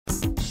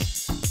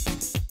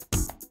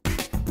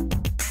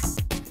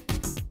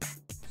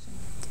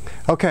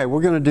Okay,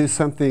 we're going to do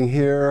something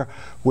here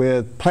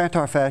with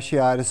plantar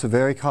fasciitis, a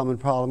very common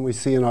problem we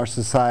see in our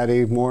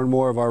society. More and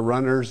more of our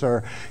runners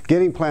are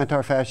getting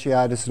plantar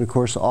fasciitis, and of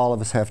course all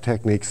of us have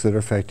techniques that are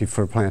effective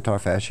for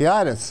plantar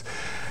fasciitis.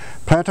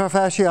 Plantar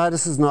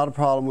fasciitis is not a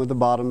problem with the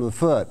bottom of the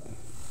foot.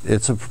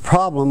 It's a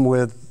problem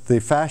with the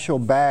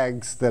fascial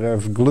bags that are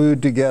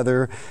glued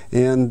together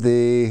in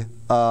the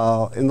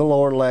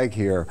lower leg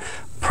here.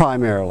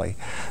 Primarily.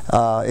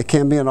 It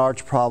can be an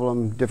arch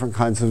problem. Different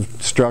kinds of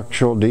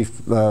structural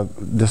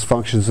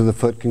dysfunctions of the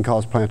foot can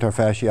cause plantar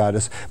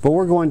fasciitis, but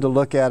we're going to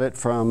look at it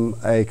from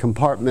a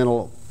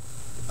compartmental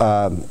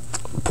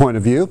point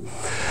of view.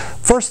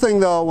 First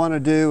thing though I want to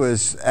do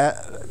is,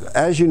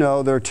 as you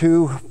know, there are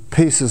two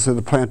pieces of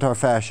the plantar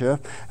fascia,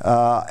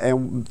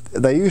 and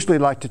they usually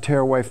like to tear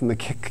away from the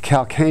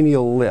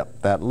calcaneal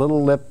lip. That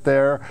little lip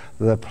there,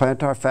 the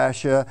plantar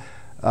fascia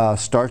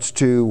starts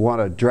to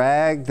want to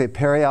drag the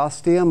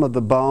periosteum of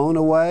the bone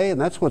away,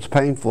 and that's what's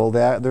painful.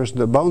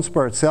 The bone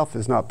spur itself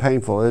is not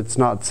painful, it's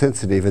not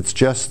sensitive, it's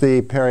just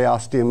the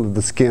periosteum of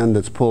the skin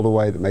that's pulled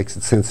away that makes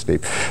it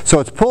sensitive. So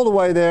it's pulled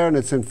away there and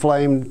it's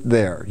inflamed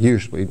there,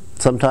 usually,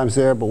 sometimes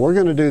there, but we're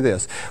going to do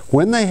this.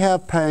 When they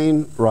have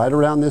pain right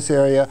around this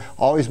area,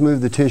 always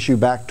move the tissue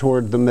back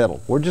toward the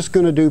middle. We're just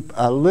going to do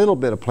a little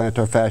bit of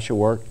plantar fascia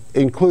work.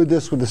 Include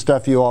this with the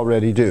stuff you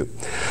already do.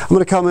 I'm going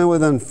to come in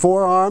with a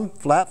forearm,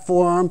 flat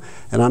forearm,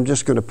 and I'm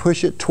just going to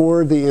push it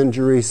toward the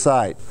injury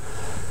site.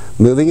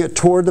 Moving it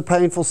toward the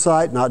painful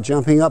site, not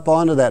jumping up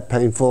onto that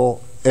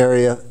painful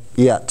area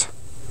yet.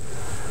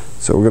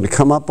 So we're going to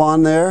come up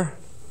on there,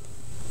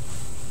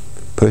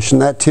 pushing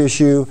that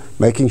tissue,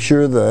 making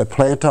sure the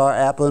plantar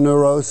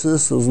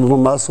aponeurosis, those little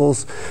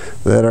muscles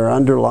that are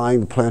underlying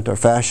the plantar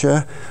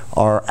fascia,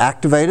 are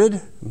activated.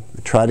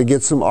 Try to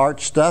get some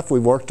arch stuff.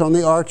 We've worked on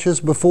the arches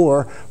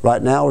before.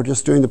 Right now we're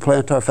just doing the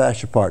plantar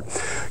fascia part.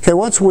 Okay,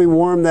 once we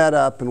warm that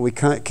up and we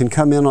can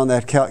come in on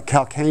that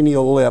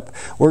calcaneal lip,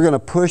 we're going to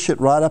push it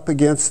right up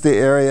against the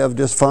area of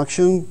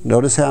dysfunction.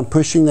 Notice how I'm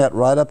pushing that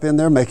right up in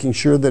there, making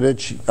sure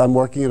that I'm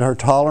working at her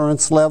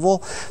tolerance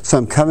level. So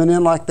I'm coming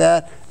in like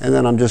that, and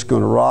then I'm just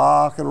going to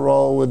rock and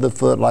roll with the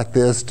foot like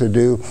this to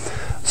do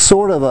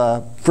sort of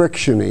a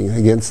frictioning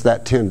against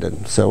that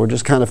tendon. So we're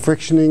just kind of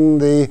frictioning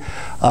the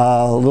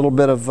little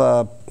bit of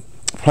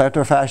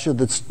plantar fascia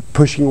that's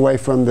pushing away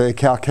from the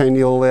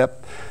calcaneal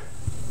lip,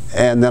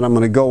 and then I'm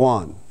going to go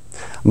on.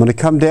 I'm going to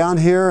come down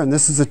here, and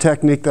this is a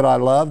technique that I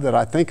love, that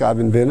I think I've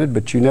invented,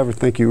 but you never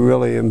think you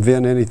really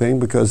invent anything,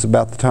 because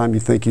about the time you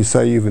think you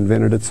say you've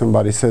invented it,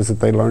 somebody says that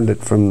they learned it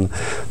from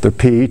their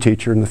PE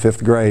teacher in the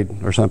 5th grade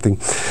or something.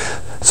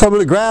 So I'm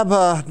going to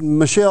grab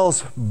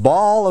Michelle's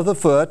ball of the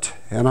foot,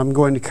 and I'm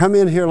going to come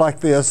in here like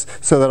this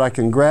so that I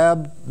can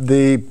grab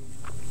the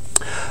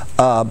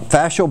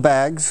fascial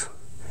bags,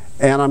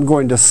 and I'm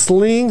going to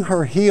sling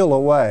her heel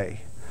away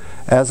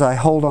as I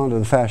hold on to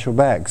the fascial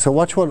bag. So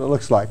watch what it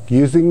looks like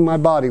using my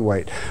body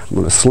weight. I'm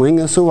going to sling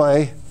this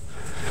away.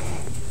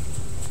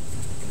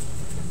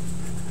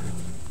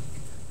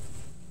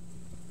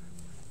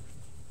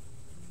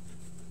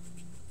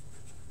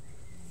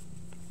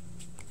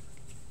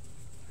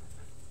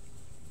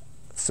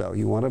 So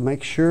you want to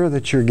make sure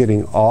that you're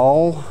getting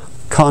all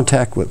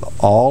contact with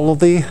all of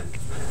the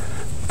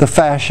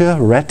fascia,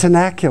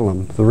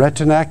 retinaculum. The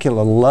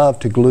retinacula love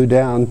to glue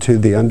down to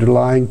the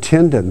underlying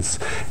tendons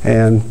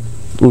and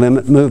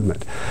limit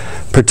movement.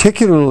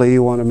 Particularly,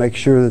 you want to make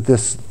sure that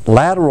this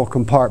lateral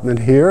compartment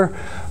here,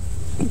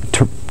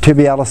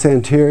 tibialis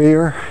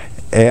anterior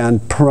and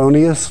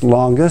peroneus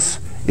longus,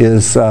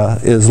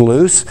 is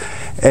loose,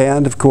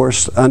 and of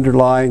course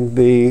underlying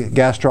the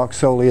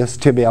gastroc-soleus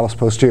tibialis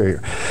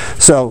posterior.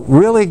 So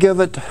really give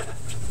it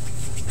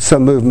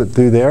some movement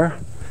through there,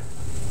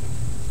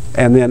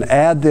 and then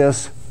add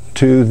this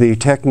to the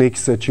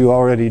techniques that you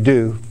already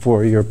do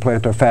for your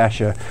plantar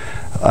fascia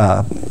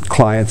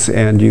clients,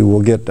 and you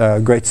will get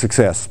great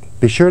success.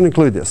 Be sure and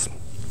include this.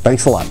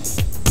 Thanks a lot.